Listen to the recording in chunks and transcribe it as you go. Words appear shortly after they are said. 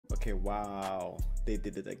Okay, wow, they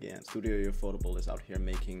did it again. Studio Ufotable is out here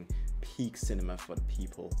making peak cinema for the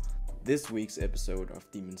people. This week's episode of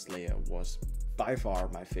Demon Slayer was by far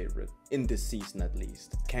my favorite, in this season at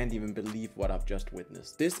least. Can't even believe what I've just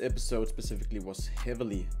witnessed. This episode specifically was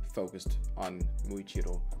heavily focused on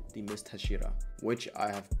MUICHIRO, the Mist Hashira, which I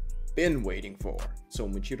have been waiting for. So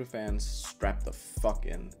MUICHIRO fans, strap the fuck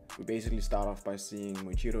in. We basically start off by seeing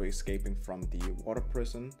MUICHIRO escaping from the water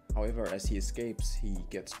prison. However, as he escapes, he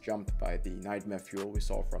gets jumped by the nightmare fuel we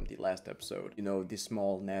saw from the last episode. You know, the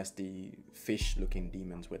small, nasty, fish-looking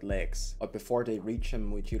demons with legs. But before they reach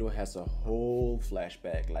him, MUICHIRO has a whole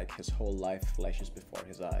flashback, like his whole life flashes before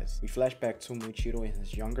his eyes. We flash back to MUICHIRO in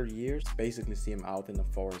his younger years, basically see him out in the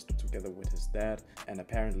forest together with his dad, and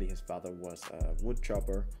apparently his father was a wood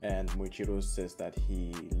chopper, and MUICHIRO says that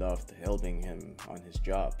he loved helping him on his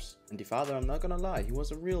jobs. And the father, I'm not gonna lie, he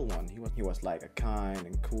was a real one. He was like a kind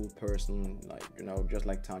and cool person, like, you know, just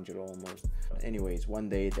like Tanjiro almost. But anyways, one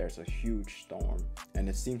day there's a huge storm, and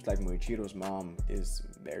it seems like MUICHIRO's mom is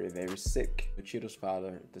very, very sick. MUICHIRO's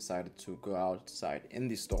father decided to go outside in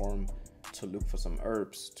the storm to look for some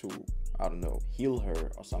herbs to, I don't know, heal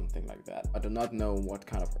her or something like that. I do not know what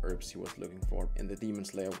kind of herbs he was looking for. In the Demon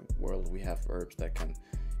Slayer world, we have herbs that can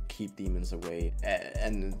keep demons away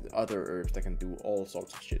and other herbs that can do all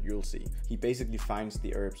sorts of shit. You'll see. He basically finds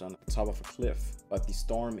the herbs on the top of a cliff, but the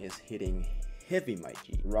storm is hitting heavy, my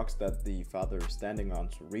G. The rocks that the father is standing on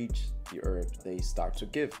to reach the herbs, they start to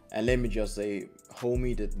give. And let me just say,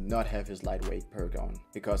 homie did not have his lightweight perk on,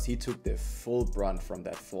 because he took the full brunt from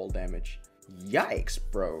that fall damage. Yikes,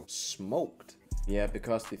 bro. Smoked. Yeah,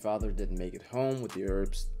 because the father didn't make it home with the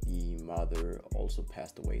herbs, the mother also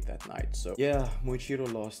passed away that night. So yeah,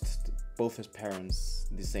 MUICHIRO lost both his parents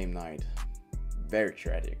the same night. Very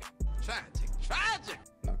tragic. Tragic!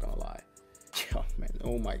 Not gonna lie. Yeah, man,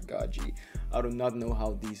 oh my god, G. I do not know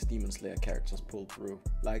how these Demon Slayer characters pull through.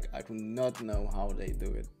 Like, I do not know how they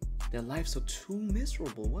do it. Their lives are too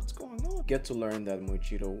miserable. What's going on? Get to learn that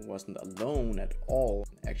MUICHIRO wasn't alone at all.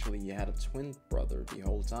 Actually, he had a twin brother the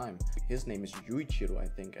whole time. His name is Yuichiro, I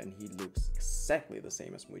think, and he looks exactly the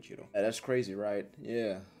same as MUICHIRO. That's crazy, right?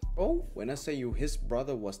 Yeah. Oh, when I say you, his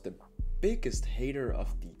brother was the biggest hater of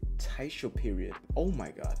the Taisho period. Oh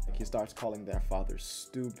my god. He starts calling their father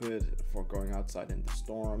stupid for going outside in the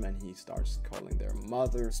storm, and he starts calling their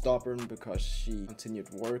mother stubborn because she continued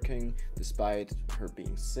working despite her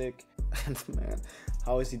being sick. And man,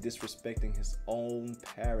 how is he disrespecting his own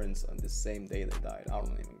parents on the same day they died? I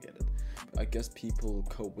don't even get it. I guess people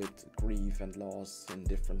cope with grief and loss in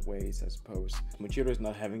different ways, I suppose. MUICHIRO is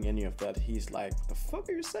not having any of that. He's like, the fuck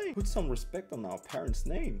are you saying? Put some respect on our parents'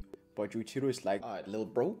 name. But Yuichiro is like, alright, little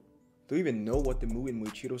bro, do you even know what the Mu in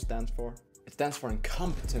MUICHIRO stands for? It stands for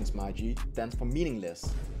incompetence, my G. It stands for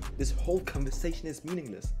meaningless. This whole conversation is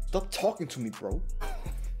meaningless. Stop talking to me, bro.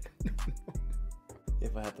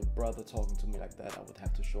 If I had a brother talking to me like that, I would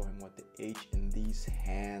have to show him what the H in these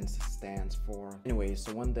hands stands for. Anyway,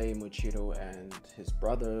 so one day MUICHIRO and his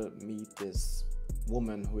brother meet this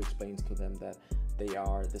woman who explains to them that they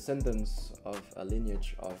are descendants of a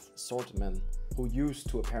lineage of swordsmen who used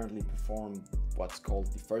to apparently perform what's called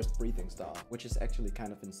the first breathing style, which is actually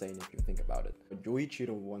kind of insane if you think about it. But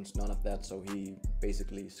Yuichiro wants none of that, so he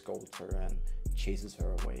basically scolds her and chases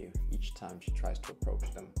her away each time she tries to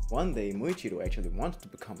approach them. One day, MUICHIRO actually wants to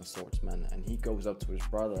become a swordsman, and he goes up to his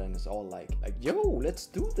brother and is all like, yo, let's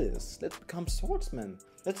do this. Let's become swordsmen.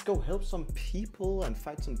 Let's go help some people and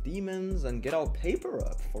fight some demons and get our paper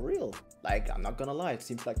up, for real. Like, I'm not gonna lie, it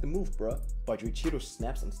seems like the move, bruh. But Yuichiro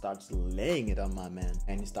snaps and starts laying it on my man,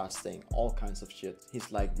 and he starts saying all kinds of shit.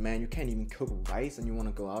 He's like, man, you can't even cook rice and you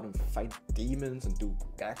wanna go out and fight demons and do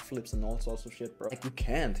backflips and all sorts of shit, bro. Like, you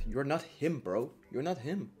can't. You're not him, bro. You're not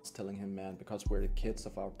him. It's telling him, man, because we're the kids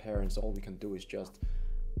of our parents, all we can do is just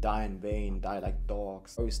die in vain, die like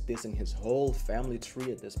dogs. So he's dissing his whole family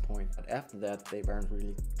tree at this point. But after that, they weren't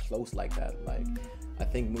really close like that. Like, I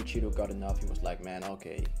think MUICHIRO got enough. He was like, man,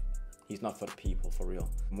 okay, he's not for the people, for real.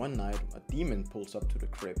 One night, a demon pulls up to the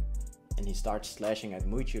crib, and he starts slashing at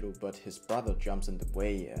MUICHIRO, but his brother jumps in the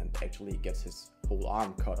way and actually gets his whole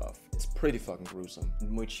arm cut off. It's pretty fucking gruesome.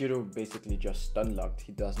 MUICHIRO basically just stun-locked.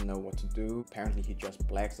 He doesn't know what to do. Apparently he just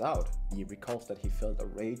blacks out. He recalls that he felt a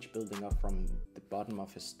rage building up from the bottom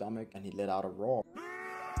of his stomach, and he let out a roar.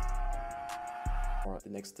 Or the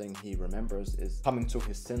next thing he remembers is coming to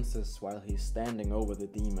his senses while he's standing over the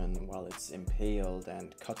demon while it's impaled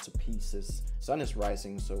and cut to pieces. Sun is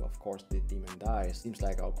rising, so of course the demon dies. Seems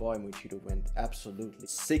like our boy MUICHIRO went absolutely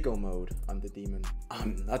sicko mode on the demon.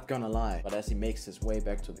 I'm not gonna lie, but as he makes his way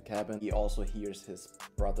back to the cabin, he also hears his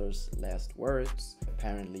brother's last words.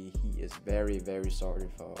 Apparently he is very, very sorry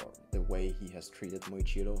for the way he has treated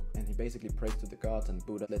MUICHIRO, and he basically prays to the gods and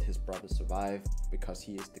Buddha let his brother survive because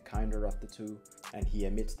he is the kinder of the two, and he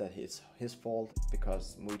admits that it's his fault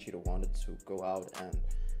because MUICHIRO wanted to go out and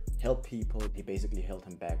help people. He basically held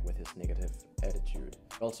him back with his negative attitude.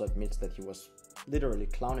 He also admits that he was literally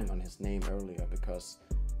clowning on his name earlier because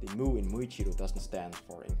the Mu in MUICHIRO doesn't stand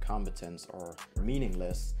for incompetence or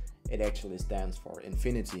meaningless. It actually stands for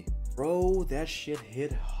infinity. Bro, that shit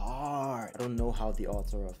hit hard. I don't know how the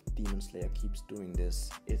author of Demon Slayer keeps doing this.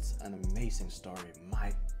 It's an amazing story,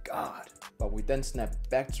 my god. But we then snap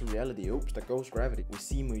back to reality. Oops, there goes gravity. We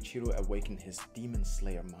see MUICHIRO awaken his Demon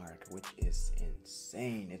Slayer mark, which is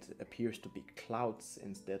insane. It appears to be clouds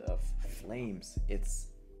instead of flames. It's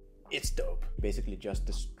dope. He basically just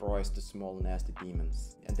destroys the small nasty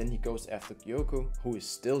demons. And then he goes after Gyoko, who is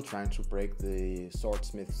still trying to break the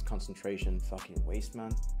swordsmith's concentration. Fucking waste,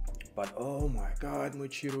 man. But oh my god,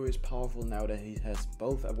 MUICHIRO is powerful now that he has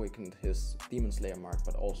both awakened his Demon Slayer mark,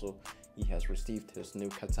 but also he has received his new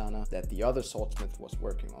katana that the other swordsmith was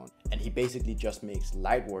working on. And he basically just makes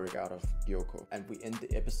light work out of Gyoko. And we end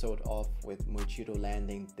the episode off with MUICHIRO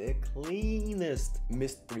landing the cleanest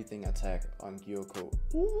mist breathing attack on Gyoko.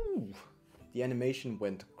 Ooh, the animation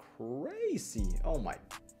went crazy. Oh my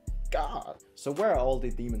god. So where are all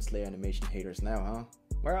the Demon Slayer animation haters now, huh?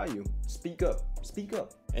 Where are you? Speak up, speak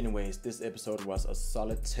up. Anyways, this episode was a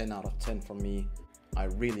solid 10 out of 10 for me. I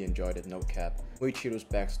really enjoyed it, no cap. MUICHIRO's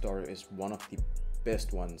backstory is one of the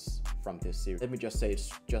best ones from this series. Let me just say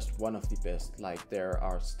it's just one of the best, like there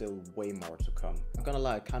are still way more to come. I'm gonna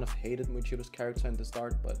lie, I kind of hated MUICHIRO's character in the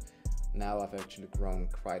start, but now I've actually grown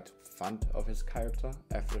quite fond of his character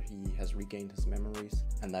after he has regained his memories,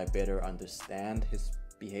 and I better understand his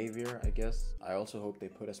behavior, I guess. I also hope they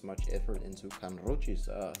put as much effort into Kanrochi's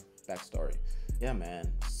backstory. Yeah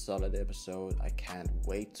man, solid episode. I can't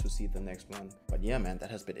wait to see the next one. But yeah man,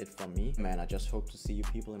 that has been it from me. Man, I just hope to see you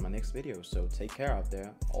people in my next video, so take care out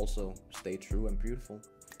there. Also, stay true and beautiful,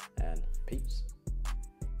 and peace.